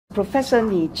Professor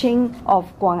Ni Qing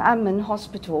of Guang'anmen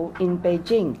Hospital in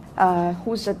Beijing,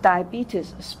 who's a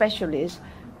diabetes specialist,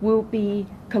 will be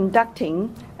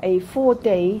conducting a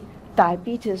 4-day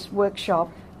diabetes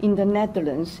workshop in the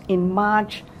Netherlands in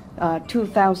March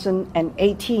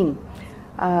 2018.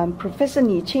 Professor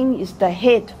Ni Qing is the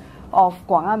head of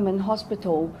Guang'anmen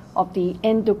Hospital of the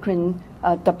endocrine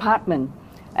department,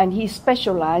 and he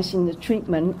specializes in the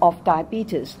treatment of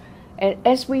diabetes.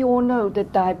 As we all know,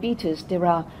 that diabetes, there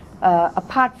are,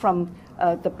 apart from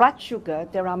the blood sugar,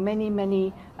 there are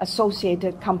many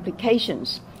associated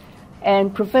complications.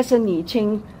 And Professor Ni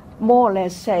Qing more or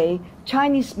less say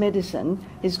Chinese medicine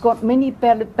has got many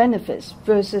benefits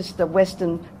versus the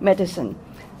Western medicine.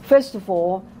 First of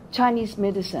all, Chinese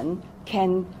medicine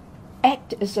can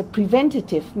act as a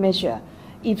preventative measure.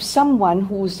 If someone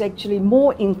who is actually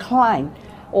more inclined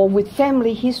or with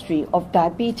family history of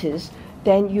diabetes,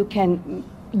 then you can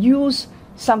use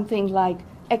something like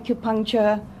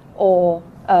acupuncture or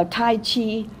Tai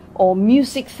Chi or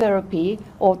music therapy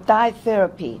or diet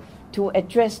therapy to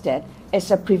address that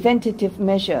as a preventative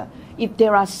measure. If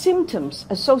there are symptoms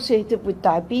associated with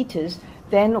diabetes,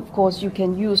 then of course you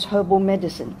can use herbal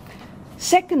medicine.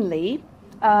 Secondly,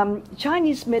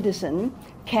 Chinese medicine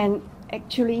can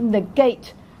actually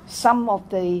negate some of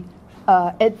the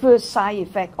adverse side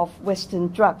effect of Western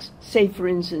drugs. Say, for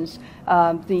instance,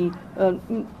 the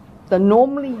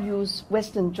normally used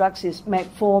Western drugs is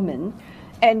metformin,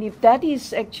 and if that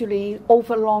is actually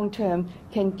over long term,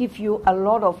 can give you a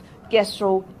lot of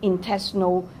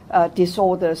gastrointestinal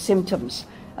disorder symptoms,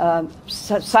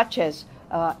 such as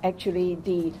actually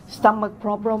the stomach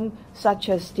problem, such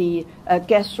as the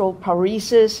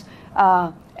gastroparesis,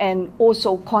 and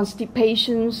also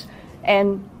constipations.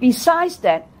 And besides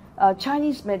that,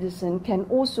 Chinese medicine can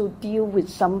also deal with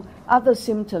some other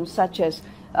symptoms such as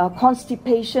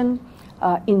constipation,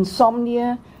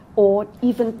 insomnia, or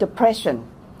even depression.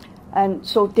 And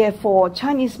so therefore,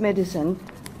 Chinese medicine,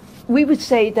 we would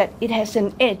say that it has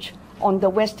an edge on the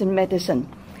Western medicine.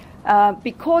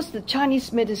 Because the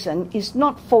Chinese medicine is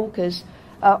not focused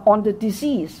on the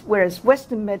disease, whereas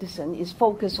Western medicine is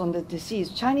focused on the disease.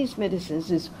 Chinese medicine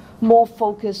is more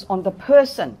focused on the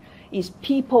person, is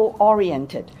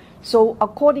people-oriented. So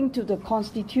according to the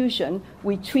Constitution,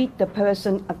 we treat the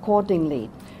person accordingly.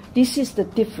 This is the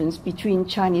difference between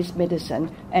Chinese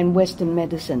medicine and Western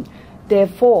medicine.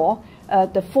 Therefore,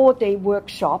 the 4-day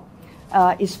workshop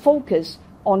is focused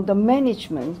on the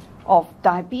management of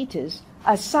diabetes.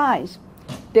 Aside,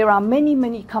 there are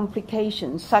many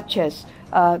complications such as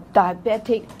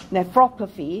diabetic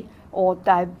nephropathy or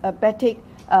diabetic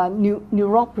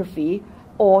neuropathy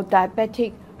or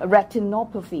diabetic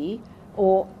retinopathy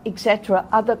or etc.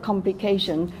 other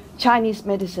complications. Chinese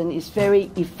medicine is very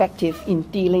effective in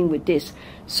dealing with this.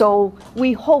 So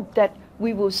we hope that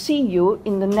we will see you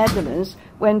in the Netherlands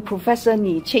when Professor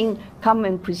Ni Qing come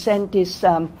and present this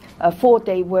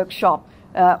 4-day workshop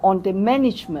on the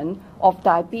management of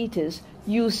diabetes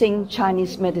using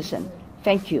Chinese medicine.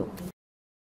 Thank you.